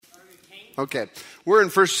Okay, we're in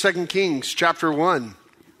 1st, 2nd Kings, chapter 1.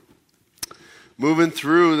 Moving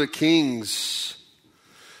through the Kings.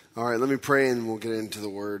 All right, let me pray and we'll get into the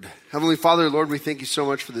Word. Heavenly Father, Lord, we thank you so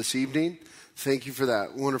much for this evening. Thank you for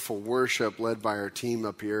that wonderful worship led by our team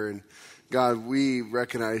up here. And God, we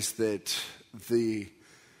recognize that the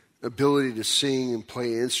ability to sing and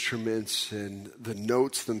play instruments and the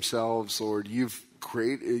notes themselves, Lord, you've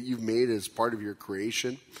made as part of your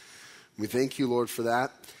creation. We thank you, Lord, for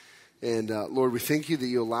that. And Lord, we thank you that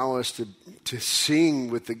you allow us to sing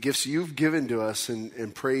with the gifts you've given to us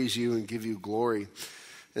and praise you and give you glory.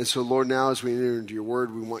 And so, Lord, now as we enter into your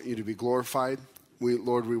word, we want you to be glorified.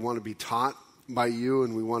 Lord, we want to be taught by you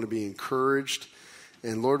and we want to be encouraged.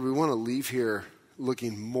 And Lord, we want to leave here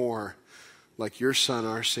looking more like your Son,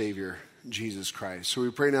 our Savior, Jesus Christ. So we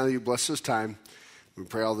pray now that you bless this time. We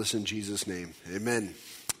pray all this in Jesus' name. Amen.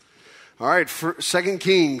 All right, 2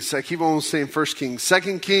 Kings. I keep almost saying 1 Kings.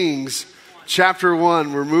 2 Kings, chapter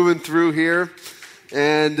 1. We're moving through here.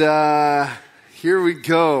 And here we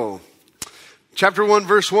go. Chapter 1,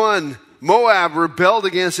 verse 1. Moab rebelled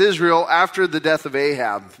against Israel after the death of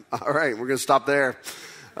Ahab. All right, we're going to stop there.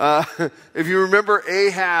 If you remember,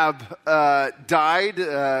 Ahab died.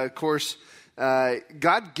 Of course,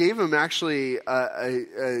 God gave him actually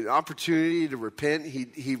an opportunity to repent.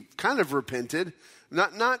 He kind of repented.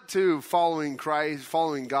 Not to following Christ,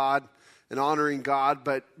 following God and honoring God,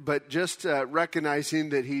 but just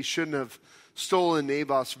recognizing that he shouldn't have stolen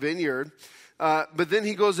Naboth's vineyard. But then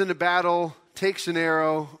he goes into battle, takes an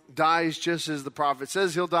arrow, dies just as the prophet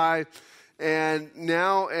says he'll die. And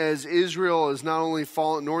now as Israel is not only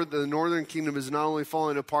fallen, the northern kingdom is not only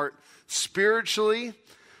falling apart spiritually,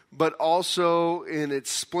 but also in its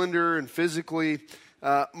splendor and physically,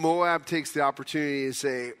 Moab takes the opportunity to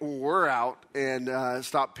say, we're out, and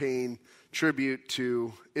stop paying tribute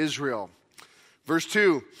to Israel. Verse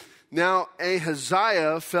 2, now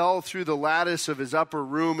Ahaziah fell through the lattice of his upper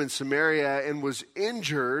room in Samaria and was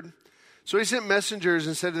injured. So he sent messengers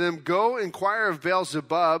and said to them, go inquire of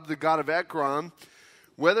Baal-zebub, the god of Ekron,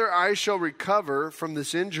 whether I shall recover from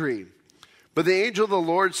this injury. But the angel of the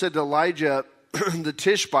Lord said to Elijah the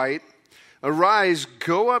Tishbite, arise,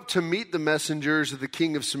 go up to meet the messengers of the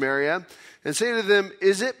king of Samaria, and say to them,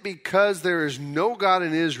 is it because there is no God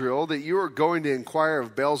in Israel that you are going to inquire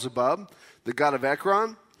of Baal-zebub, the god of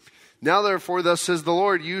Ekron? Now therefore, thus says the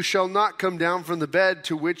Lord, you shall not come down from the bed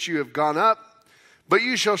to which you have gone up, but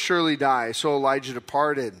you shall surely die. So Elijah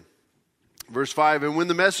departed. Verse 5, and when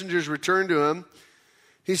the messengers returned to him,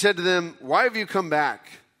 he said to them, why have you come back?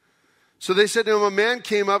 So they said to him, a man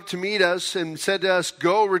came up to meet us and said to us,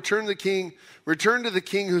 go, return to the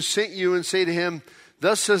king who sent you, and say to him,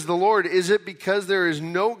 thus says the Lord, is it because there is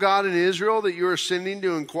no God in Israel that you are sending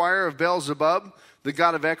to inquire of Baal-zebub, the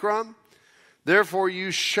god of Ekron? Therefore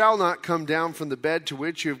you shall not come down from the bed to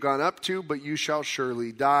which you have gone up to, but you shall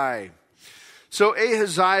surely die. So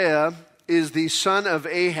Ahaziah is the son of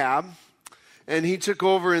Ahab, and he took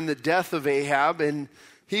over in the death of Ahab, and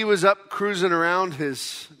he was up cruising around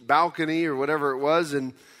his balcony or whatever it was,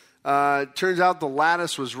 and it turns out the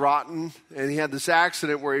lattice was rotten, and he had this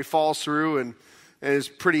accident where he falls through and is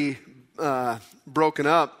pretty broken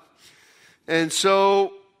up. And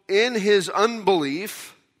so in his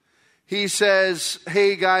unbelief, he says,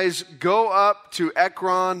 hey guys, go up to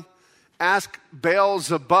Ekron, ask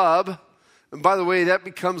Baal-zebub. And by the way, that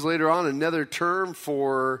becomes later on another term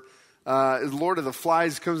for Lord of the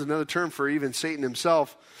Flies, becomes another term for even Satan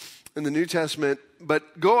himself in the New Testament.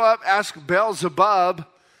 But go up, ask Baal-zebub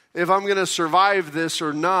if I'm going to survive this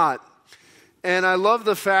or not. And I love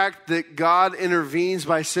the fact that God intervenes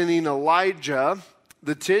by sending Elijah,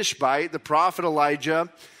 the Tishbite, the prophet Elijah,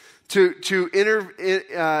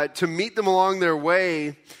 to meet them along their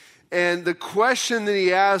way. And the question that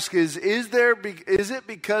he asks is it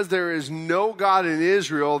because there is no God in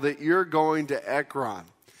Israel that you're going to Ekron?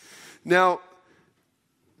 Now,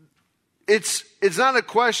 it's not a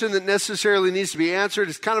question that necessarily needs to be answered.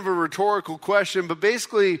 It's kind of a rhetorical question, but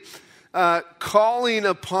basically calling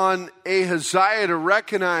upon Ahaziah to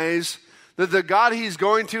recognize that the God he's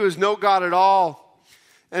going to is no God at all.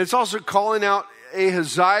 And it's also calling out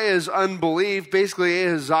Ahaziah's unbelief. Basically,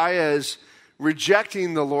 Ahaziah is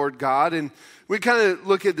rejecting the Lord God. And we kind of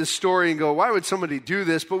look at this story and go, why would somebody do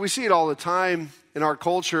this? But we see it all the time in our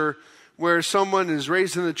culture where someone is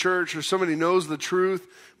raised in the church or somebody knows the truth,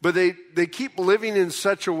 but they keep living in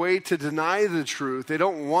such a way to deny the truth. They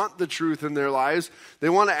don't want the truth in their lives. They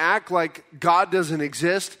want to act like God doesn't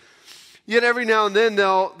exist. Yet every now and then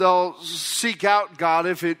they'll seek out God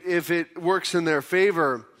if it works in their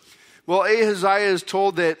favor. Well, Ahaziah is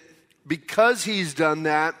told that because he's done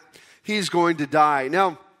that, he's going to die.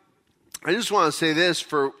 Now, I just want to say this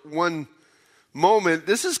for one moment.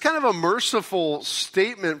 This is kind of a merciful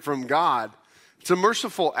statement from God. It's a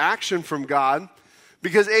merciful action from God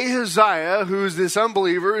because Ahaziah, who's this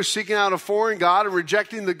unbeliever, is seeking out a foreign god and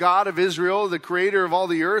rejecting the God of Israel, the creator of all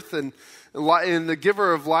the earth and the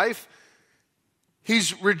giver of life.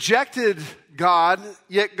 He's rejected God,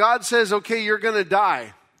 yet God says, okay, you're going to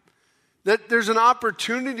die. That there's an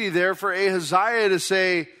opportunity there for Ahaziah to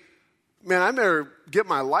say, man, I better get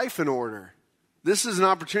my life in order. This is an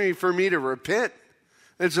opportunity for me to repent.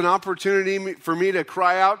 It's an opportunity for me to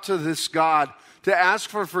cry out to this God, to ask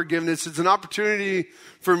for forgiveness. It's an opportunity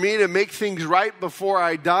for me to make things right before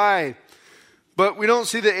I die. But we don't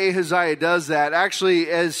see that Ahaziah does that. Actually,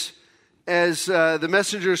 as the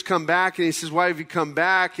messengers come back and he says, why have you come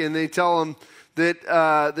back? And they tell him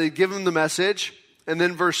that they give him the message. And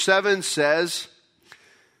then verse 7 says,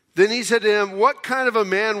 then he said to him, what kind of a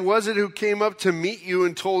man was it who came up to meet you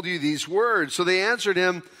and told you these words? So they answered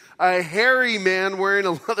him, a hairy man wearing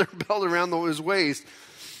a leather belt around his waist.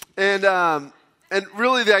 And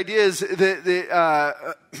really the idea is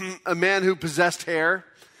that a man who possessed hair.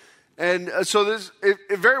 And so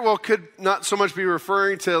it very well could not so much be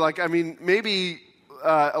referring to maybe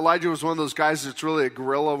Elijah was one of those guys that's really a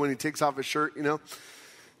gorilla when he takes off his shirt, you know.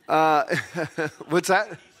 What's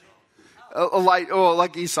that?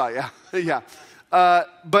 Like Esau, yeah. Yeah.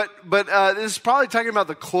 But this is probably talking about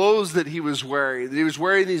the clothes that he was wearing. He was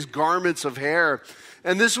wearing these garments of hair.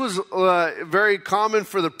 And this was very common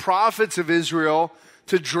for the prophets of Israel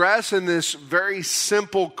to dress in this very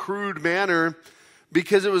simple, crude manner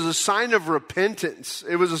because it was a sign of repentance.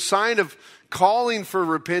 It was a sign of calling for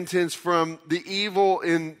repentance from the evil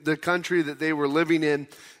in the country that they were living in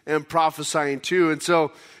and prophesying to. And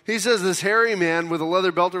so he says this hairy man with a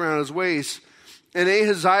leather belt around his waist. And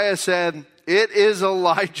Ahaziah said, it is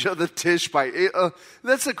Elijah the Tishbite.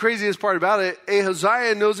 That's the craziest part about it.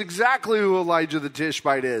 Ahaziah knows exactly who Elijah the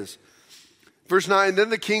Tishbite is. Verse 9, then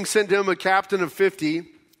the king sent him a captain of 50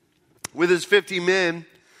 with his 50 men.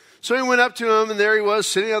 So he went up to him, and there he was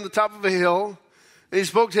sitting on the top of a hill. And he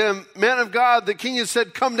spoke to him, man of God, the king has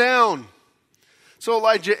said, come down. So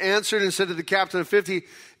Elijah answered and said to the captain of 50,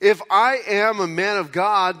 if I am a man of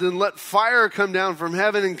God, then let fire come down from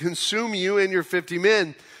heaven and consume you and your 50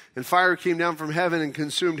 men. And fire came down from heaven and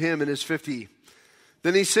consumed him and his 50.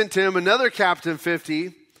 Then he sent to him another captain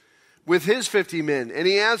 50 with his 50 men. And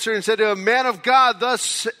he answered and said to him, man of God,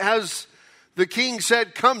 thus has the king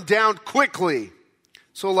said, come down quickly.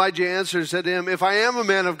 So Elijah answered and said to him, if I am a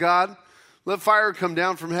man of God, let fire come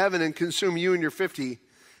down from heaven and consume you and your 50.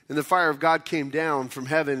 And the fire of God came down from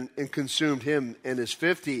heaven and consumed him and his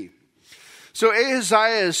 50. So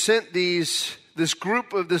Ahaziah has sent this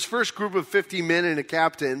first group of 50 men and a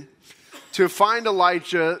captain to find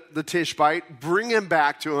Elijah the Tishbite, bring him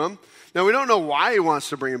back to him. Now, we don't know why he wants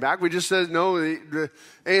to bring him back. We just said, no,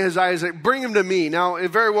 Ahaziah is like, bring him to me. Now, it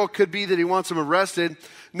very well could be that he wants him arrested.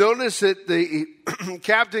 Notice that the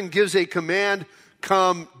captain gives a command,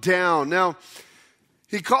 come down. Now,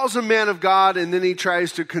 he calls him man of God, and then he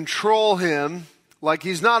tries to control him like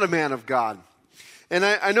he's not a man of God. And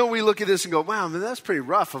I know we look at this and go, wow, man, that's pretty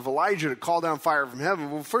rough of Elijah to call down fire from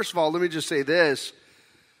heaven. Well, first of all, let me just say this.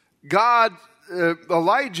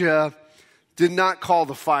 Elijah did not call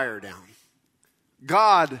the fire down.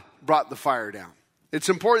 God brought the fire down. It's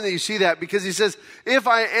important that you see that because he says, if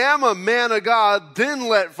I am a man of God, then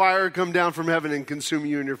let fire come down from heaven and consume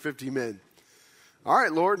you and your 50 men. All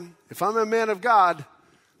right, Lord, if I'm a man of God,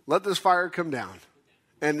 let this fire come down.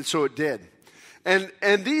 And so it did.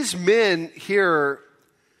 And these men here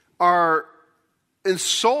are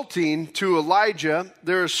insulting to Elijah.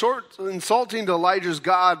 They're insulting to Elijah's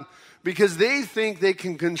God because they think they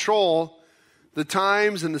can control the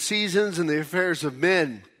times and the seasons and the affairs of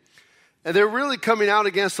men. And they're really coming out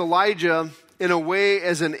against Elijah in a way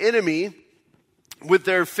as an enemy with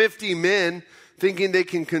their 50 men thinking they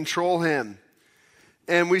can control him.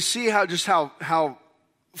 And we see how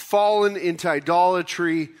fallen into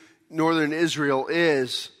idolatry northern Israel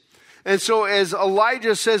is. And so as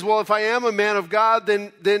Elijah says, well, if I am a man of God,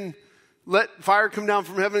 then let fire come down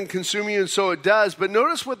from heaven and consume you. And so it does. But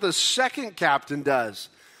notice what the second captain does.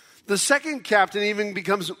 The second captain even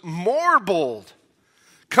becomes more bold.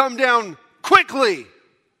 Come quickly.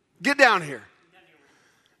 Get down here.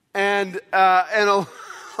 And Elijah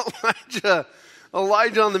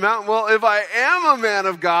on the mountain, well, if I am a man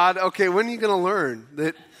of God, okay, when are you going to learn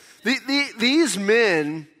that these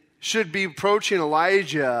men should be approaching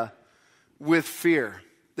Elijah with fear?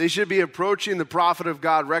 They should be approaching the prophet of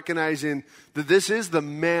God, recognizing that this is the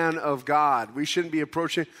man of God. We shouldn't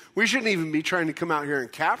even be trying to come out here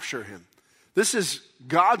and capture him. This is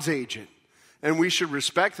God's agent, and we should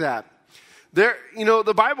respect that.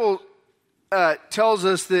 The Bible tells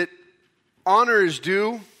us that honor is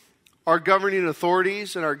due our governing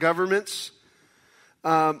authorities and our governments,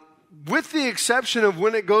 with the exception of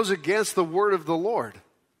when it goes against the word of the Lord.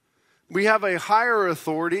 We have a higher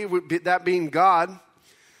authority, that being God.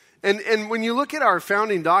 And when you look at our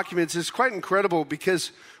founding documents, it's quite incredible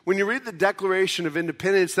because when you read the Declaration of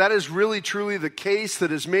Independence, that is really truly the case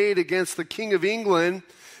that is made against the King of England,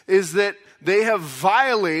 is that they have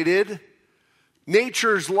violated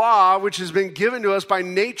nature's law, which has been given to us by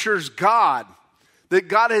nature's God, that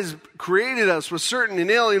God has created us with certain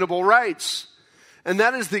inalienable rights. And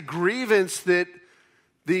that is the grievance that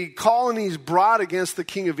the colonies brought against the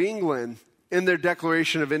King of England in their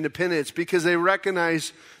Declaration of Independence, because they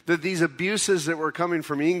recognized that these abuses that were coming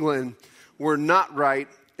from England were not right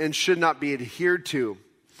and should not be adhered to.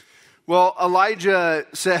 Well, Elijah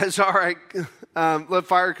says, all right, let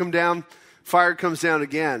fire come down. Fire comes down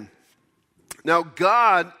again. Now,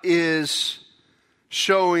 God is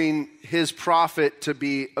showing his prophet to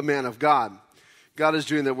be a man of God. God is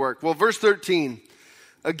doing the work. Well, verse 13,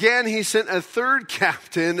 again, he sent a third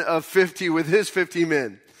captain of 50 with his 50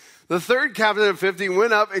 men. The third captain of 50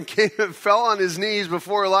 went up and came and fell on his knees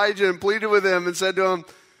before Elijah and pleaded with him and said to him,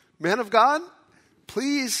 man of God,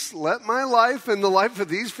 please let my life and the life of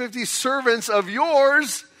these 50 servants of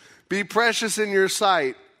yours be precious in your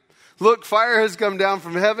sight. Look, fire has come down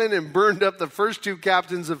from heaven and burned up the first two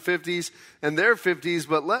captains of 50s and their 50s,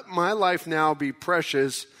 but let my life now be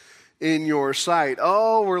precious in your sight.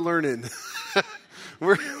 Oh, we're learning.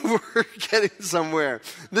 We're getting somewhere.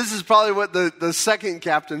 This is probably what the second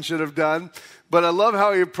captain should have done, but I love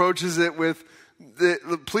how he approaches it with,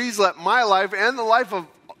 please let my life and the life of,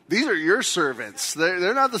 these are your servants.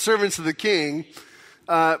 They're not the servants of the king.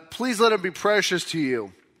 Please let them be precious to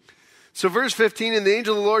you. So verse 15, and the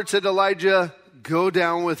angel of the Lord said to Elijah, go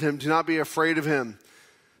down with him, do not be afraid of him.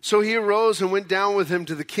 So he arose and went down with him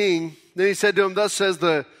to the king. Then he said to him, thus says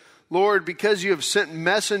the Lord, because you have sent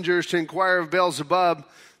messengers to inquire of Beelzebub,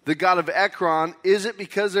 the god of Ekron, is it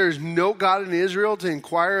because there is no God in Israel to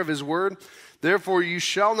inquire of his word? Therefore you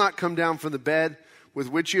shall not come down from the bed with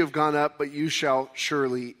which you have gone up, but you shall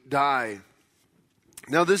surely die.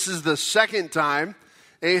 Now this is the second time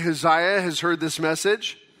Ahaziah has heard this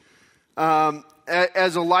message.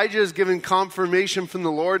 As Elijah is given confirmation from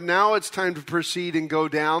the Lord, now it's time to proceed and go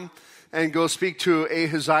down and go speak to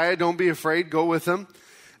Ahaziah. Don't be afraid, go with him.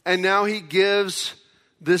 And now he gives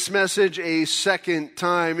this message a second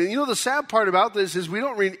time. And the sad part about this is we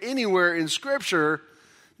don't read anywhere in Scripture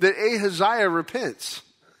that Ahaziah repents.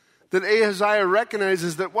 That Ahaziah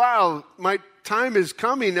recognizes that, wow, my time is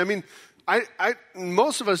coming. I mean,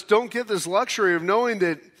 most of us don't get this luxury of knowing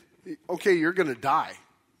that, okay, you're going to die.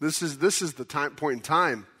 This is the point in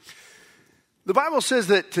time. The Bible says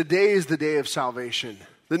that today is the day of salvation.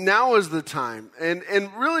 That now is the time. And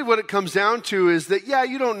really what it comes down to is that, yeah,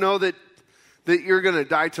 you don't know that you're going to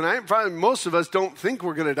die tonight. Probably most of us don't think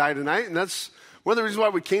we're going to die tonight. And that's one of the reasons why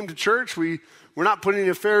we came to church. We're not putting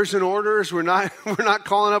affairs in orders. We're not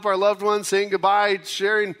calling up our loved ones, saying goodbye,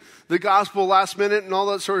 sharing the gospel last minute and all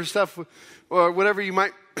that sort of stuff, or whatever you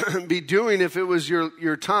might be doing if it was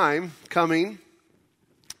your time coming.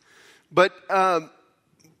 But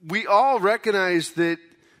we all recognize that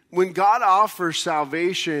when God offers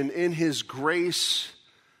salvation in his grace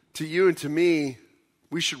to you and to me,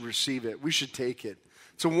 we should receive it. We should take it.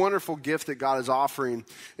 It's a wonderful gift that God is offering.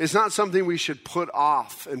 It's not something we should put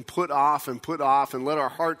off and put off and put off and let our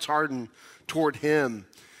hearts harden toward him.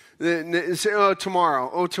 And say, oh,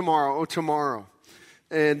 tomorrow, oh, tomorrow, oh, tomorrow.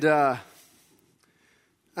 And I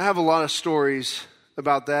have a lot of stories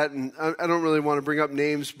about that, and I don't really want to bring up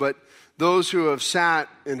names, but those who have sat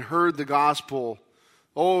and heard the gospel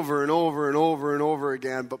over and over and over and over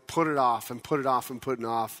again, but put it off and put it off and put it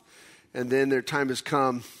off. And then their time has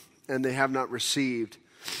come and they have not received.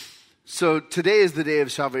 So today is the day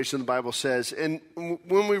of salvation, the Bible says. And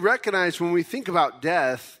when we think about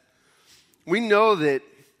death, we know that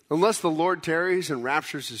unless the Lord tarries and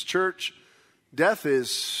raptures his church, death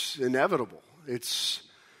is inevitable. It's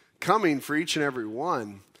coming for each and every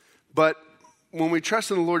one. But when we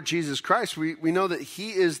trust in the Lord Jesus Christ, we know that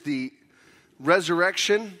he is the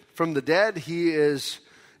resurrection from the dead.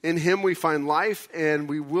 In him we find life, and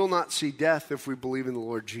we will not see death if we believe in the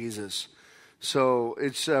Lord Jesus. So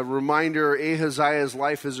it's a reminder, Ahaziah's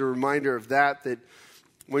life is a reminder of that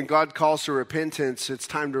when God calls to repentance, it's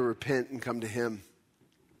time to repent and come to him.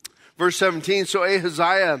 Verse 17, so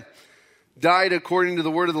Ahaziah died according to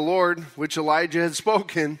the word of the Lord, which Elijah had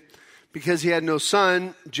spoken. Because he had no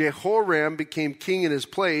son, Jehoram became king in his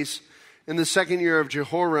place, in the 2nd year of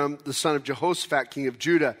Jehoram, the son of Jehoshaphat, king of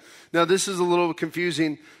Judah. Now, this is a little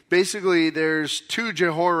confusing. Basically, there's 2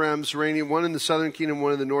 Jehorams reigning, one in the southern kingdom,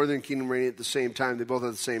 one in the northern kingdom reigning at the same time. They both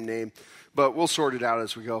have the same name, but we'll sort it out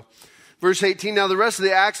as we go. Verse 18, now the rest of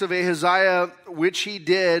the acts of Ahaziah, which he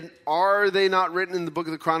did, are they not written in the book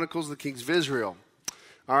of the Chronicles of the kings of Israel?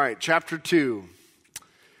 All right, chapter 2.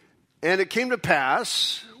 And it came to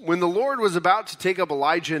pass, when the Lord was about to take up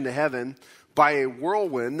Elijah into heaven by a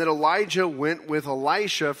whirlwind, that Elijah went with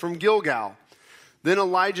Elisha from Gilgal. Then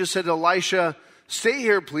Elijah said to Elisha, stay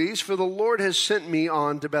here, please, for the Lord has sent me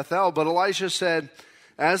on to Bethel. But Elisha said,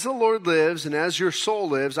 as the Lord lives and as your soul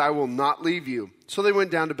lives, I will not leave you. So they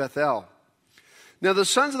went down to Bethel. Now the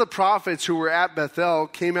sons of the prophets who were at Bethel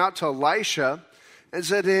came out to Elisha and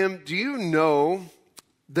said to him, do you know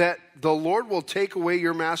that the Lord will take away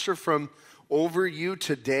your master from over you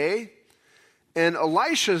today? And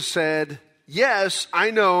Elisha said, yes,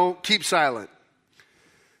 I know, keep silent.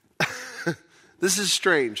 This is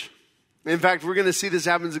strange. In fact, we're going to see this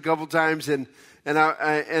happens a couple times, and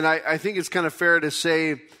I think it's kind of fair to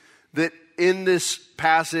say that in this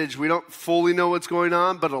passage, we don't fully know what's going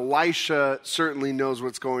on, but Elisha certainly knows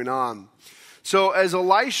what's going on. So as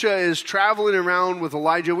Elisha is traveling around with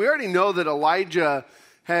Elijah, we already know that Elisha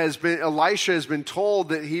has been told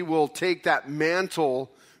that he will take that mantle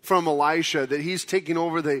from Elisha, that he's taking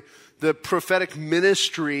over the prophetic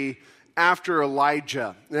ministry after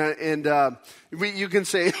Elijah. You can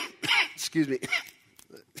say, excuse me,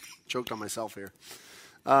 choked on myself here.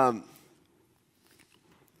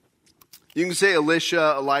 You can say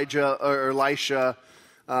Elisha, Elijah, or Elisha,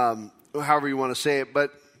 however you want to say it.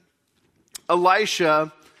 But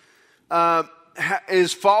Elisha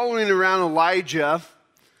is following around Elijah,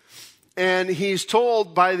 and he's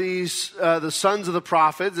told by these the sons of the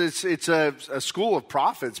prophets. It's a school of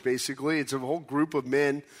prophets, basically. It's a whole group of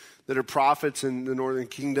men that are prophets in the northern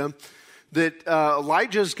kingdom. That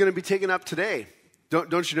Elijah is going to be taken up today.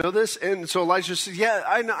 Don't you know this? And so Elijah says, yeah,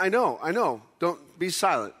 I know. Don't be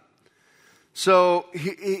silent. So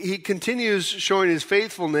he continues showing his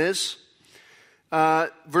faithfulness.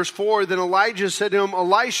 Verse 4, then Elijah said to him,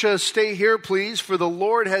 Elisha, stay here, please, for the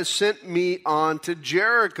Lord has sent me on to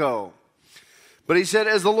Jericho. But he said,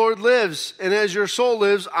 as the Lord lives and as your soul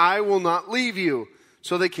lives, I will not leave you.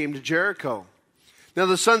 So they came to Jericho. Now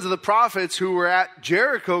the sons of the prophets who were at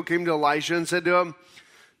Jericho came to Elisha and said to him,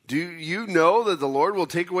 do you know that the Lord will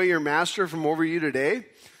take away your master from over you today?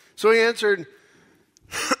 So he answered,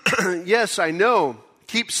 yes, I know.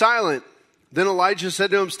 Keep silent. Then Elijah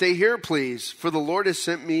said to him, stay here, please, for the Lord has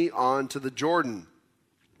sent me on to the Jordan.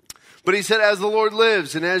 But he said, as the Lord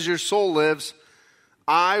lives and as your soul lives,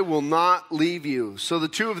 I will not leave you. So the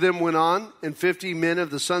 2 of them went on, and 50 men of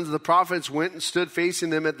the sons of the prophets went and stood facing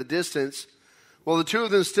them at the distance, while the 2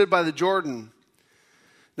 of them stood by the Jordan.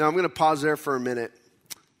 Now I'm going to pause there for a minute.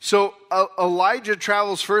 So Elijah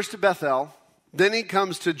travels first to Bethel, then he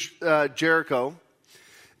comes to Jericho.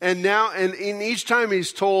 And in each time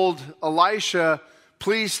he's told Elisha,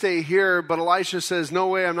 please stay here. But Elisha says, no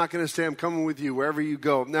way, I'm not going to stay. I'm coming with you wherever you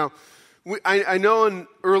go. Now, I know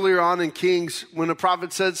earlier on in Kings, when a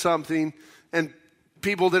prophet said something and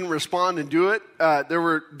people didn't respond and do it, there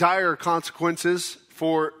were dire consequences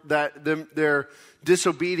for their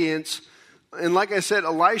disobedience. And like I said,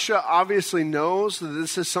 Elisha obviously knows that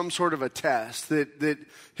this is some sort of a test, that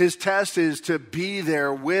his test is to be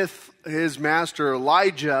there with his master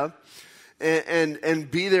Elijah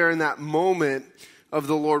and be there in that moment of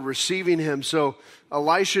the Lord receiving him. So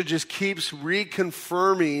Elisha just keeps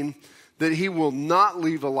reconfirming that he will not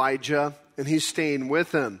leave Elijah and he's staying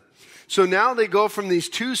with him. So now they go from these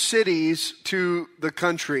 2 cities to the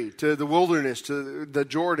country, to the wilderness, to the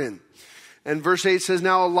Jordan. And verse 8 says,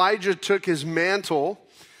 now Elijah took his mantle,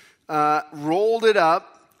 rolled it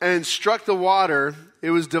up, and struck the water.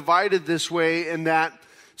 It was divided this way and that,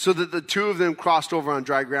 so that the 2 of them crossed over on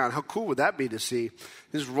dry ground. How cool would that be to see?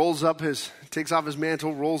 He just takes off his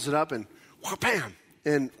mantle, rolls it up, and wham,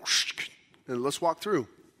 and let's walk through.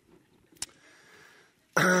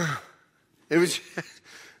 It was.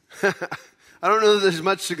 I don't know that there's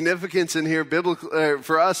much significance in here biblical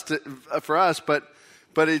for us, but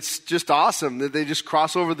it's just awesome that they just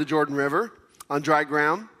cross over the Jordan River on dry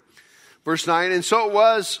ground. Verse 9, and so it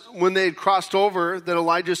was when they had crossed over that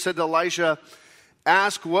Elijah said to Elisha,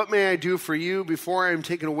 ask, what may I do for you before I am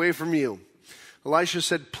taken away from you? Elisha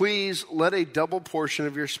said, please let a double portion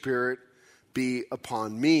of your spirit be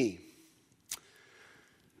upon me.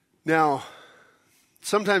 Now,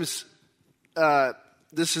 sometimes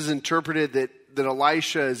this is interpreted that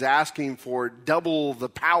Elisha is asking for double the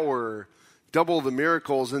power, double the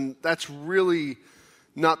miracles, and that's really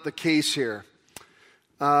not the case here.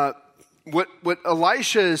 What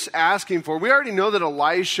Elisha is asking for, we already know that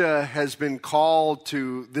Elisha has been called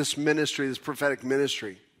to this ministry, this prophetic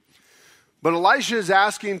ministry. But Elisha is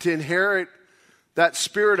asking to inherit that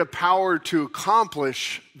spirit of power to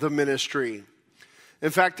accomplish the ministry. In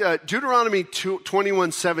fact, Deuteronomy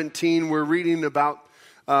 21:17, we're reading about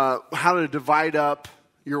how to divide up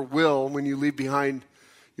your will when you leave behind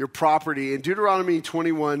your property. And Deuteronomy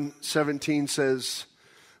 21:17 says,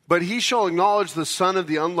 but he shall acknowledge the son of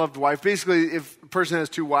the unloved wife. Basically, if a person has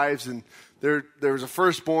two wives and there was a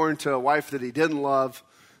firstborn to a wife that he didn't love,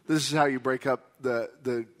 this is how you break up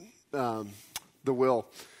the will.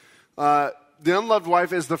 The unloved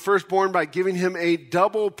wife is the firstborn by giving him a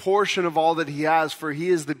double portion of all that he has, for he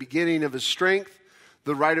is the beginning of his strength.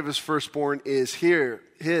 The right of his firstborn is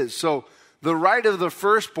his. So the right of the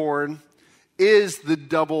firstborn is the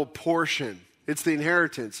double portion. It's the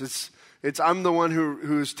inheritance. It's I'm the one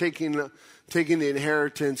who's taking the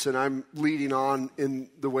inheritance, and I'm leading on in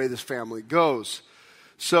the way this family goes.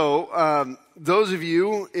 So those of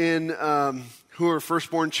you who are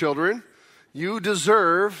firstborn children, you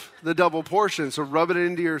deserve the double portion, so rub it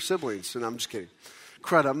into your siblings. And I'm just kidding.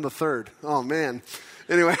 Crud, I'm the third. Oh, man.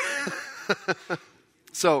 Anyway.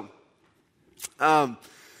 So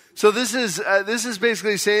this is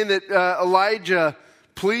basically saying that Elijah,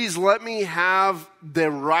 please let me have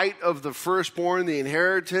the right of the firstborn, the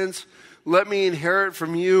inheritance. Let me inherit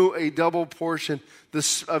from you a double portion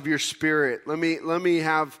of your spirit. Let me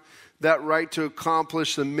have that right to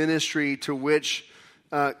accomplish the ministry to which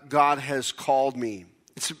God has called me.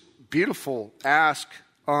 It's a beautiful ask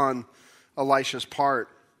on Elisha's part.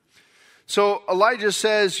 So Elijah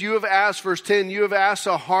says, you have asked, verse 10, you have asked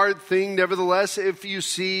a hard thing. Nevertheless, if you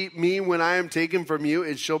see me when I am taken from you,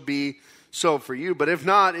 it shall be so for you. But if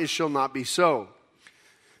not, it shall not be so.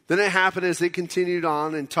 Then it happened as they continued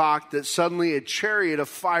on and talked that suddenly a chariot of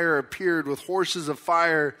fire appeared with horses of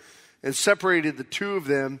fire and separated the two of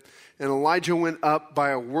them. And Elijah went up by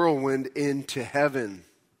a whirlwind into heaven.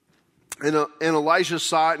 And Elijah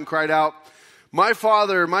saw it and cried out, my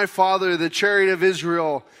father, the chariot of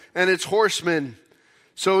Israel and its horsemen.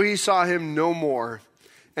 So he saw him no more.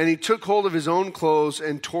 And he took hold of his own clothes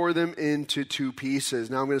and tore them into two pieces.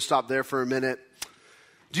 Now I'm going to stop there for a minute.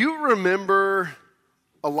 Do you remember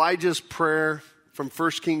Elijah's prayer from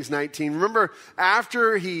 1 Kings 19? Remember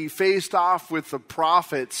after he faced off with the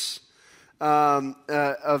prophets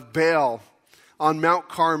of Baal on Mount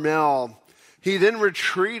Carmel, he then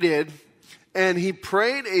retreated and he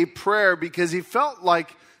prayed a prayer because he felt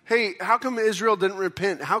like, hey, how come Israel didn't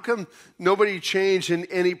repent? How come nobody changed?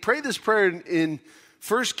 And he prayed this prayer in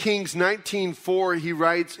 1 Kings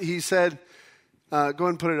 19:4. He said, go ahead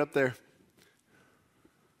and put it up there.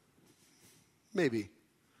 Maybe.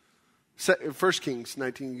 1 Kings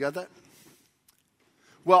 19, you got that?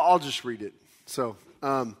 Well, I'll just read it. So,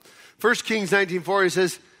 1 Kings 19:4, he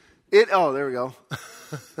says, there we go.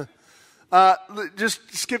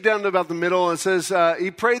 Just skip down to about the middle. It says,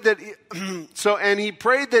 he prayed that, he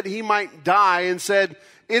prayed that he might die and said,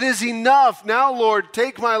 it is enough. Now, Lord,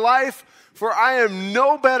 take my life, for I am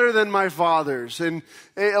no better than my fathers. And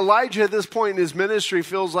Elijah at this point in his ministry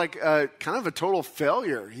feels like kind of a total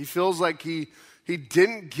failure. He feels like he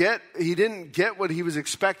didn't get what he was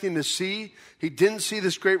expecting to see. He didn't see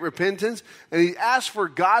this great repentance, and he asked for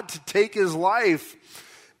God to take his life.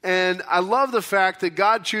 And I love the fact that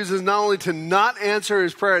God chooses not only to not answer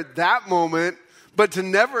his prayer at that moment, but to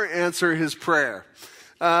never answer his prayer.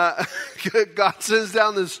 God sends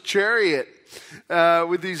down this chariot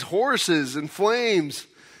with these horses and flames,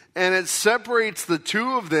 and it separates the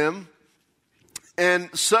two of them. And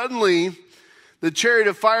suddenly, the chariot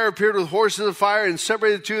of fire appeared with horses of fire and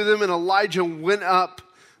separated the two of them, and Elijah went up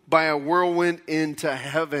by a whirlwind into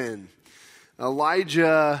heaven.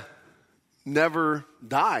 Elijah never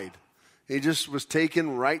died. He just was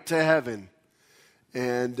taken right to heaven.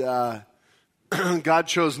 And God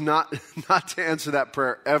chose not to answer that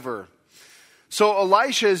prayer ever. So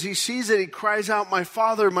Elisha, as he sees it, he cries out, my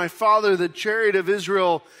father, the chariot of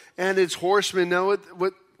Israel and its horsemen. Now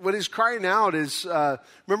what he's crying out is,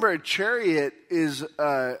 remember, a chariot is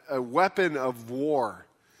a weapon of war.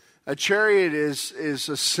 A chariot is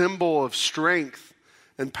a symbol of strength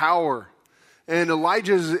and power. And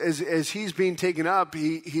Elijah, as he's being taken up,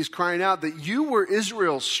 he's crying out that you were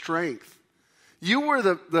Israel's strength. You were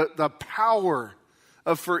the power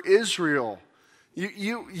for Israel.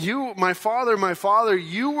 You, my father,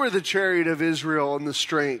 you were the chariot of Israel and the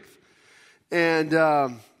strength. And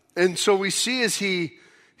so we see as he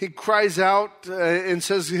cries out and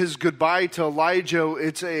says his goodbye to Elijah.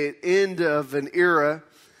 It's an end of an era.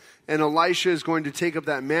 and Elisha is going to take up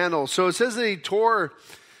that mantle. So it says that he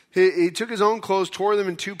took his own clothes, tore them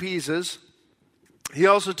in two pieces. He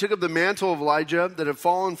also took up the mantle of Elijah that had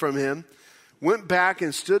fallen from him, went back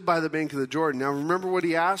and stood by the bank of the Jordan. Now remember what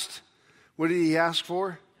he asked? What did he ask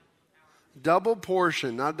for? Double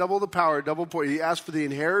portion, not double the power, double portion. He asked for the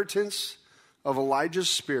inheritance of Elijah's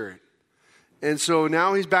spirit. And so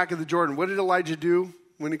now he's back at the Jordan. What did Elijah do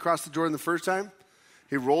when he crossed the Jordan the first time?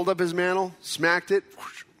 He rolled up his mantle, smacked it.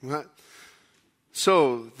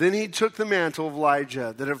 So then he took the mantle of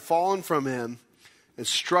Elijah that had fallen from him and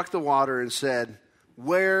struck the water and said,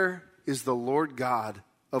 "Where is the Lord God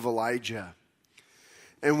of Elijah?"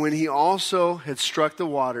 And when he also had struck the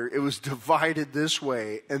water, it was divided this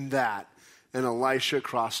way and that, and Elisha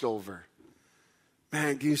crossed over.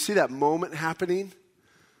 Man, can you see that moment happening?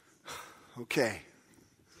 Okay,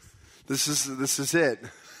 this is it.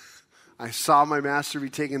 I saw my master be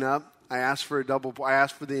taken up. I asked for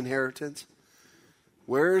the inheritance.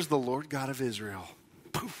 Where is the Lord God of Israel?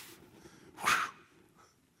 Poof.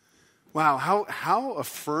 Wow, how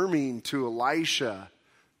affirming to Elisha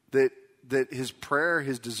that his prayer,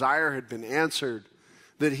 his desire had been answered.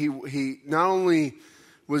 That he not only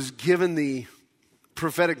was given the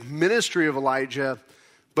prophetic ministry of Elijah,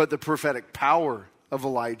 but the prophetic power of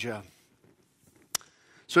Elijah.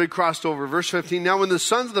 So he crossed over. Verse 15, now when the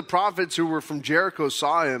sons of the prophets who were from Jericho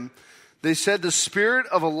saw him, they said, "The spirit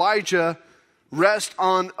of Elijah rest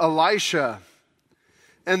on Elisha."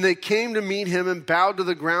 And they came to meet him and bowed to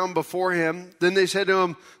the ground before him. Then they said to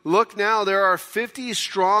him, "Look now, there are 50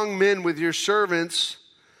 strong men with your servants.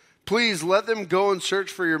 Please let them go and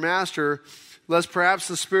search for your master, lest perhaps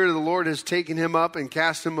the Spirit of the Lord has taken him up and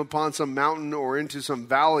cast him upon some mountain or into some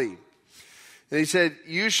valley." And he said,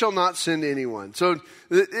 "You shall not send anyone." So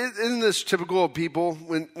isn't this typical of people?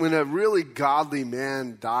 When a really godly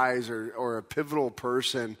man dies or a pivotal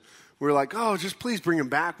person, we're like, "Oh, just please bring him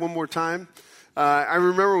back one more time." I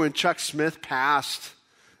remember when Chuck Smith passed.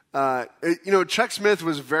 Chuck Smith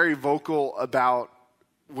was very vocal about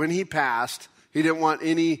when he passed, he didn't want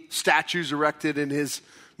any statues erected in his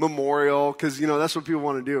memorial, because, that's what people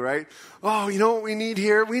want to do, right? Oh, you know what we need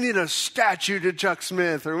here? We need a statue to Chuck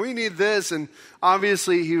Smith, or we need this. And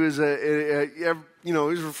obviously he was he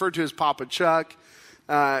was referred to as Papa Chuck.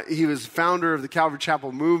 He was founder of the Calvary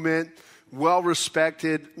Chapel movement,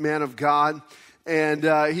 well-respected man of God. And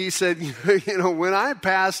he said, when I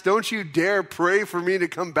pass, don't you dare pray for me to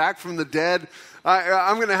come back from the dead.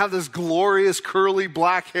 I'm going to have this glorious curly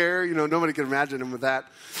black hair. Nobody can imagine him with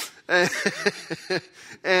that.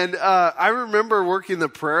 And I remember working the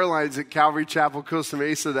prayer lines at Calvary Chapel, Costa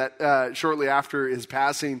Mesa, that shortly after his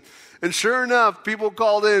passing. And sure enough, people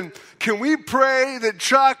called in, "Can we pray that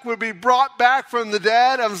Chuck would be brought back from the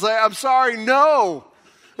dead?" I was like, "I'm sorry, no."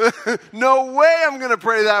 No way I'm going to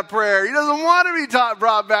pray that prayer. He doesn't want to be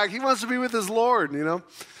brought back. He wants to be with his Lord,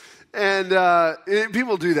 And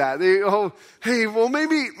people do that.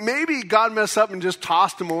 Maybe God messed up and just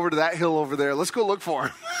tossed him over to that hill over there. Let's go look for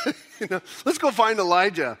him. Let's go find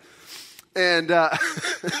Elijah. And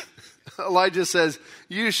Elijah says,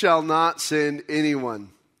 "You shall not send anyone."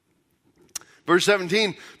 Verse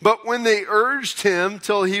 17, but when they urged him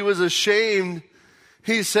till he was ashamed,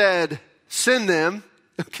 he said, "Send them."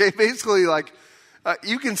 Okay, basically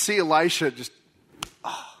you can see Elisha just,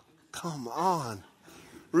 "Oh, come on.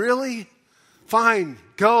 Really? Fine,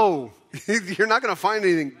 go. You're not going to find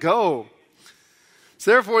anything. Go."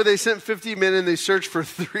 So therefore they sent 50 men and they searched for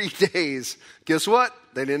 3 days. Guess what?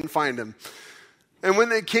 They didn't find him. And when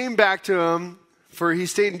they came back to him, for he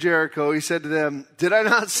stayed in Jericho, he said to them, "Did I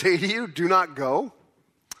not say to you, do not go?"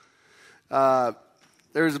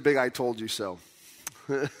 There's a big "I told you so."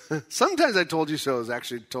 Sometimes "I told you so" is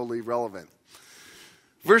actually totally relevant.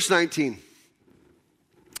 Verse 19.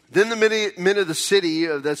 Then the men of the city,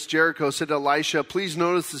 that's Jericho, said to Elisha, "Please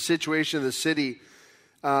notice the situation of the city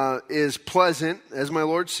is pleasant, as my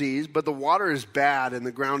Lord sees, but the water is bad and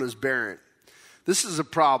the ground is barren." This is a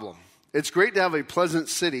problem. It's great to have a pleasant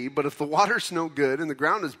city, but if the water's no good and the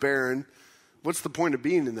ground is barren, what's the point of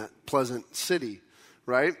being in that pleasant city?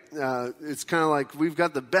 Right? It's kind of like we've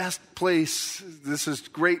got the best place. This is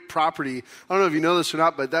great property. I don't know if you know this or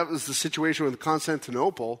not, but that was the situation with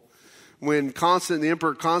Constantinople. When the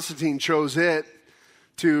Emperor Constantine chose it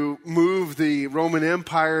to move the Roman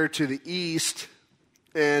Empire to the east,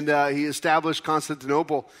 and he established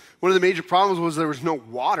Constantinople, one of the major problems was there was no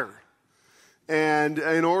water. And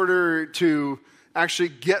in order to actually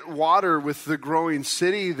get water with the growing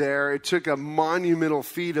city there, it took a monumental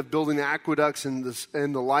feat of building aqueducts and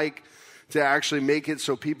the like to actually make it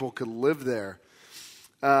so people could live there.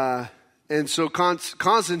 And so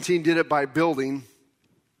Constantine did it by building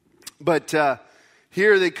But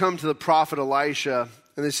here they come to the prophet Elisha,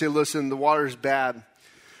 and they say, listen, the water is bad.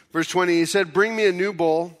 Verse 20, he said, bring me a new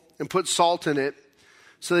bowl and put salt in it.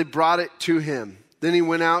 So they brought it to him. Then he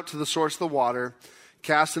went out to the source of the water,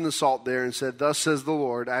 cast in the salt there, and said, thus says the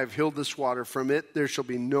Lord, I have healed this water. From it there shall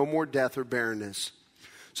be no more death or barrenness.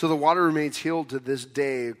 So the water remains healed to this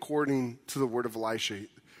day, according to the word of Elisha,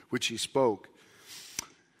 which he spoke.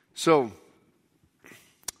 So,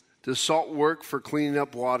 does salt work for cleaning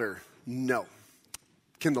up water? No.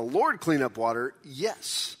 Can the Lord clean up water?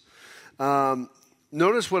 Yes.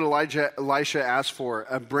 Notice what Elisha asked for,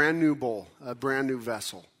 a brand new bowl, a brand new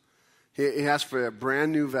vessel. He asked for a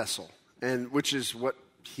brand new vessel, and which is what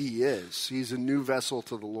he is. He's a new vessel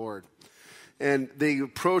to the Lord. And they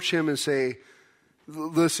approach him and say,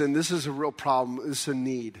 listen, this is a real problem. This is a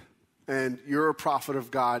need. And you're a prophet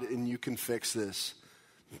of God, and you can fix this.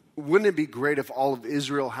 Wouldn't it be great if all of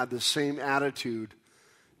Israel had the same attitude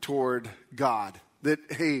toward God? That,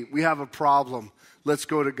 hey, we have a problem. Let's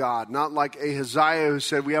go to God. Not like Ahaziah who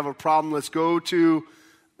said, we have a problem. Let's go to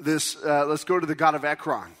the God of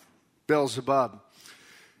Ekron, Beelzebub.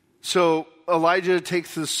 So Elijah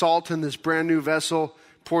takes the salt in this brand new vessel,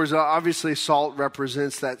 pours out. Obviously, salt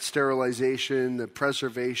represents that sterilization, the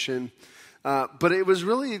preservation. But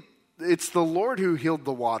it's the Lord who healed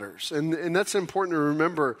the waters. And that's important to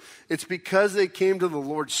remember. It's because they came to the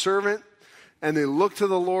Lord's servant, and they looked to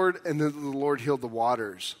the Lord, and then the Lord healed the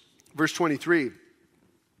waters. Verse 23.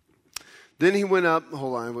 Then he went up.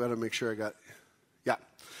 Hold on, I've got to make sure I got. Yeah.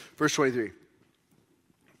 Verse 23.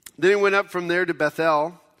 Then he went up from there to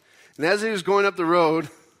Bethel. And as he was going up the road,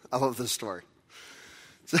 I love this story.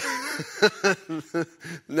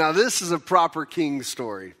 Now, this is a proper king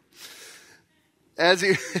story. As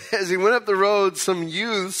he went up the road, some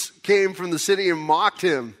youths came from the city and mocked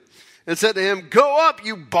him and said to him, go up,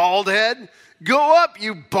 you bald head. Go up,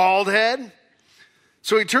 you bald head.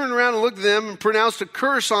 So he turned around and looked at them and pronounced a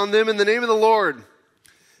curse on them in the name of the Lord.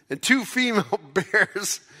 And 2 female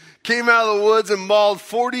bears came out of the woods and mauled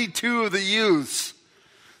 42 of the youths.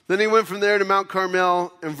 Then he went from there to Mount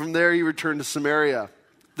Carmel, and from there he returned to Samaria.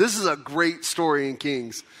 This is a great story in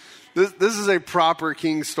Kings. This is a proper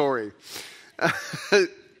king story.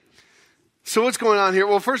 So what's going on here?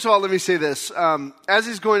 Well, first of all, let me say this. As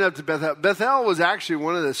he's going up to Bethel, Bethel was actually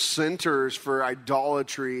one of the centers for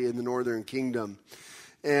idolatry in the northern kingdom.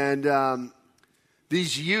 And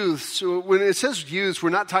these youths, when it says youths, we're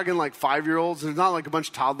not talking like 5-year-olds. It's not like a bunch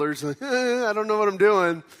of toddlers. Like, I don't know what I'm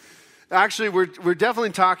doing. Actually, we're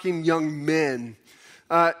definitely talking young men.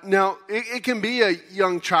 Now, it can be a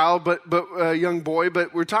young child, but a young boy,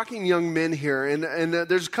 but we're talking young men here. And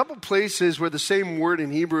there's a couple places where the same word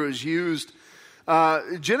in Hebrew is used.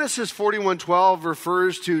 Genesis 41:12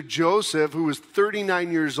 refers to Joseph, who was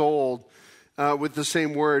 39 years old, with the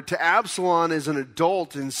same word. To Absalom as an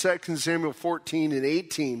adult in 2 Samuel 14 and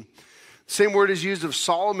 18. Same word is used of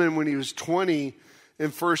Solomon when he was 20 in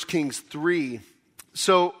 1 Kings 3.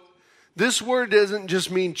 So this word doesn't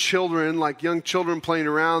just mean children, like young children playing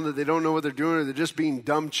around that they don't know what they're doing or they're just being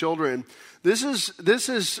dumb children. This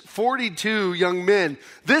is 42 young men.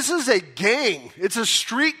 This is a gang. It's a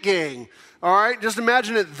street gang. All right? Just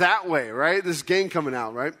imagine it that way, right? This gang coming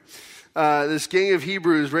out, right? This gang of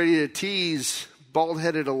Hebrews ready to tease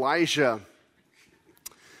bald-headed Elisha.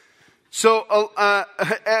 So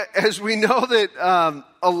as we know that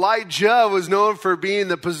Elijah was known for being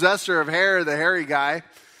the possessor of hair, the hairy guy.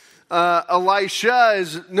 Elisha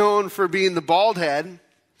is known for being the bald head.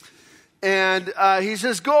 And he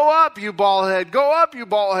says, go up, you bald head. Go up, you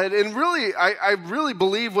bald head. And really, I really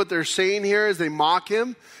believe what they're saying here as they mock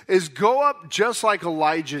him is go up just like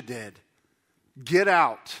Elijah did. Get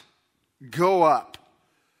out. Go up.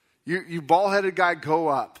 You bald-headed guy, go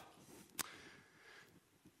up.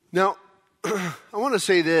 Now, I want to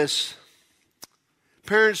say this.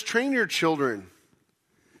 Parents, train your children.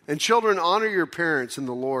 And children, honor your parents in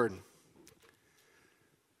the Lord.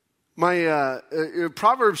 My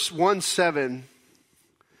Proverbs 1:7,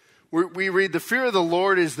 we read, the fear of the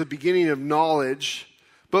Lord is the beginning of knowledge,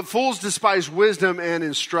 but fools despise wisdom and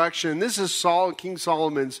instruction. This is King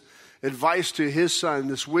Solomon's advice to his son,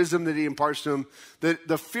 this wisdom that he imparts to him, that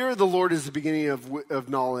the fear of the Lord is the beginning of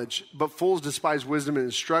knowledge, but fools despise wisdom and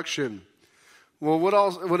instruction. Well,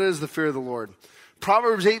 what is the fear of the Lord?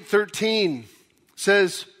 Proverbs 8:13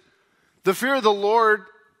 says, the fear of the Lord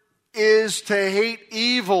is to hate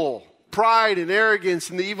evil, pride and arrogance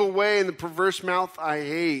and the evil way and the perverse mouth I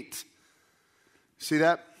hate. See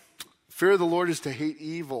that? Fear of the Lord is to hate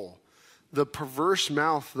evil. The perverse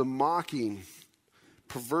mouth, the mocking,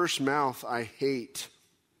 perverse mouth I hate.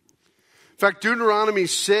 In fact, Deuteronomy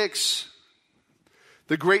 6,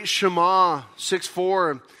 The great Shema,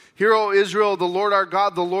 6:4. Hear, O Israel, the Lord our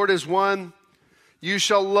God, the Lord is one. You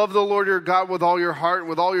shall love the Lord your God with all your heart,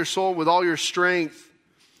 with all your soul, with all your strength.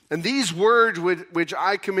 And these words which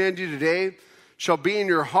I command you today shall be in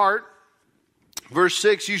your heart. Verse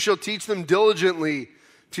 6, you shall teach them diligently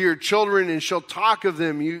to your children and shall talk of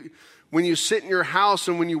them when you sit in your house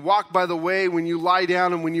and when you walk by the way, when you lie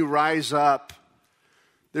down and when you rise up.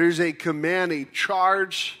 There's a command, a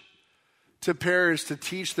charge to parents to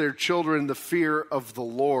teach their children the fear of the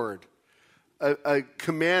Lord. A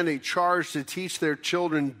command, a charge to teach their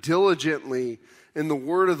children diligently in the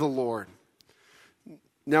word of the Lord.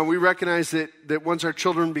 Now we recognize that once our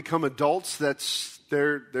children become adults,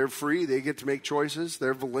 they're free. They get to make choices.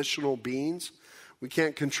 They're volitional beings. We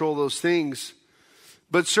can't control those things.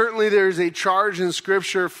 But certainly there's a charge in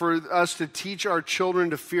Scripture for us to teach our children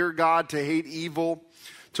to fear God, to hate evil,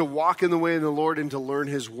 to walk in the way of the Lord, and to learn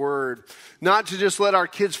His Word. Not to just let our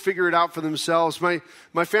kids figure it out for themselves. My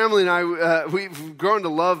family and I, we've grown to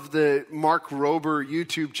love the Mark Rober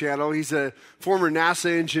YouTube channel. He's a former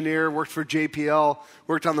NASA engineer, worked for JPL,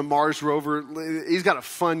 worked on the Mars rover. He's got a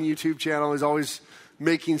fun YouTube channel. He's always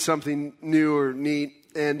making something new or neat.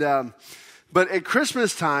 But at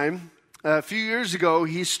Christmas time, a few years ago,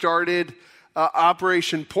 he started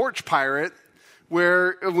Operation Porch Pirate,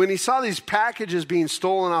 where when he saw these packages being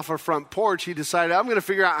stolen off our front porch, he decided, I'm going to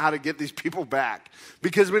figure out how to get these people back.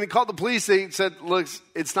 Because when he called the police, they said, look,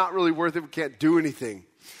 it's not really worth it. We can't do anything.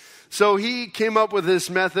 So he came up with this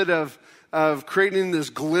method of creating this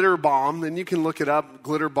glitter bomb, and you can look it up,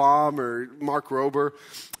 glitter bomb or Mark Rober,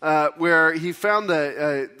 where he found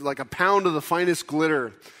like a pound of the finest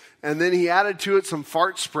glitter, and then he added to it some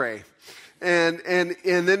fart spray. And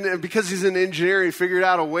then because he's an engineer, he figured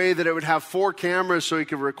out a way that it would have 4 cameras so he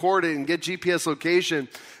could record it and get GPS location.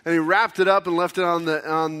 And he wrapped it up and left it on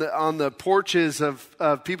the porches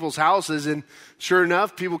of people's houses. And sure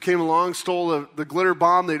enough, people came along, stole the glitter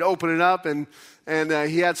bomb. They'd open it up, and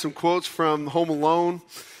he had some quotes from Home Alone.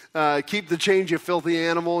 Keep the change, you filthy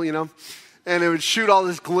animal, you know. And it would shoot all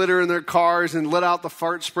this glitter in their cars and let out the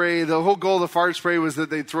fart spray. The whole goal of the fart spray was that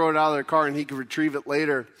they'd throw it out of their car and he could retrieve it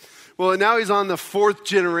later. Well, now he's on the 4th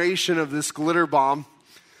generation of this glitter bomb.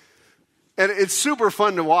 And it's super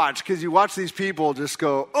fun to watch because you watch these people just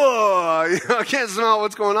go, oh, I can't smell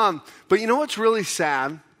what's going on. But you know what's really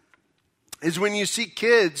sad is when you see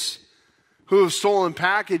kids who have stolen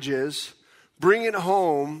packages bring it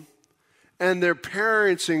home and their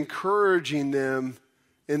parents encouraging them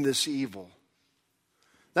in this evil.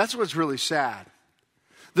 That's what's really sad.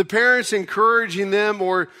 The parents encouraging them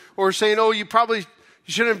or saying, oh, you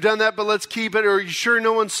shouldn't have done that, but let's keep it. Or you sure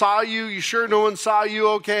no one saw you? You sure no one saw you?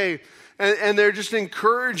 Okay. And they're just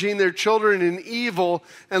encouraging their children in evil.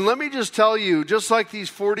 And let me just tell you, just like these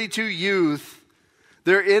 42 youth,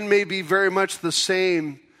 their end may be very much the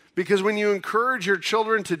same. Because when you encourage your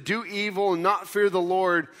children to do evil and not fear the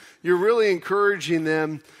Lord, you're really encouraging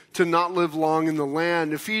them to not live long in the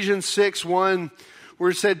land. Ephesians 6:1,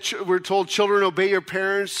 we're told, children, obey your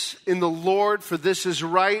parents in the Lord, for this is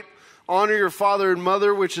right. Honor your father and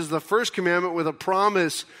mother, which is the first commandment, with a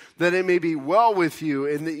promise that it may be well with you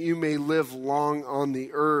and that you may live long on the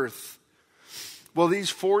earth. Well, these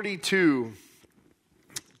 42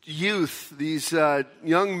 youth, these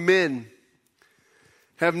young men,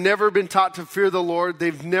 have never been taught to fear the Lord.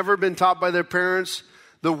 They've never been taught by their parents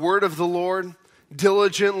the word of the Lord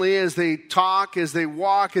diligently as they talk, as they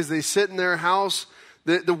walk, as they sit in their house.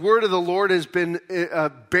 The word of the Lord has been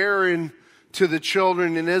barren to the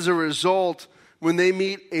children, and as a result, when they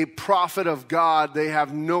meet a prophet of God, they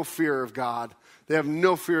have no fear of God. They have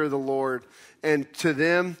no fear of the Lord. And to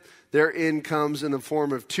them, their end comes in the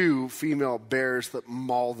form of 2 female bears that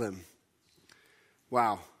maul them.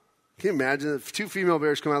 Wow. Can you imagine if 2 female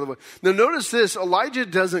bears come out of the way? Now notice this, Elijah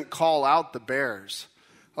doesn't call out the bears.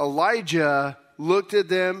 Elijah looked at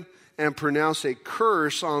them and pronounced a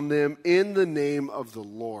curse on them in the name of the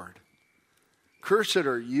Lord. Cursed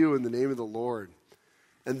are you in the name of the Lord.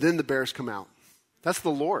 And then the bears come out. That's the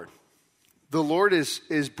Lord. The Lord is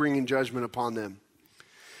bringing judgment upon them.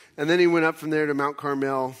 And then he went up from there to Mount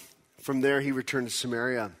Carmel. From there he returned to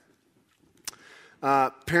Samaria.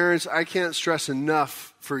 Parents, I can't stress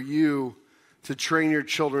enough for you to train your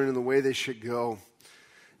children in the way they should go.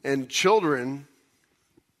 And children,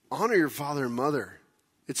 honor your father and mother.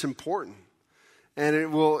 It's important. And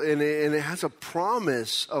it has a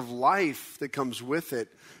promise of life that comes with it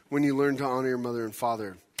when you learn to honor your mother and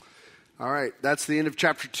father. All right, that's the end of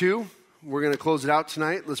chapter 2. We're going to close it out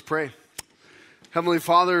tonight. Let's pray. Heavenly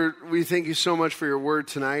Father, we thank you so much for your word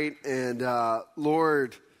tonight. And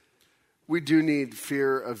Lord, we do need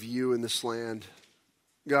fear of you in this land.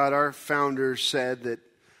 God, our founders said that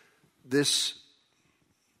this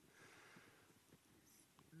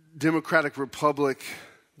democratic republic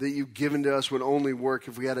that you've given to us would only work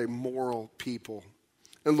if we had a moral people.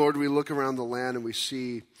 And Lord, we look around the land and we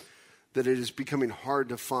see that it is becoming hard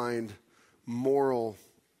to find moral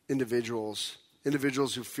individuals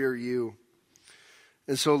who fear you.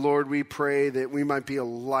 And so, Lord, we pray that we might be a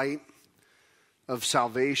light of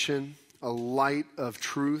salvation, a light of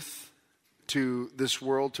truth to this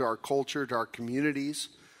world, to our culture, to our communities,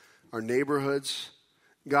 our neighborhoods.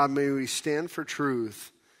 God, may we stand for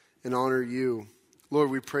truth and honor you. Lord,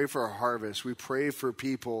 we pray for our harvest. We pray for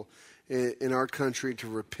people in our country to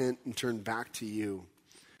repent and turn back to you.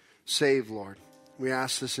 Save, Lord. We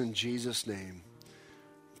ask this in Jesus' name.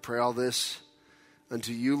 Pray all this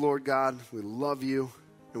unto you, Lord God. We love you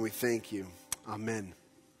and we thank you. Amen.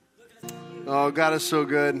 Oh, God is so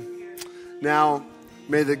good. Now,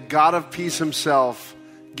 may the God of peace himself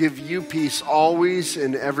give you peace always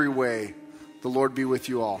in every way. The Lord be with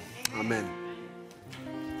you all. Amen.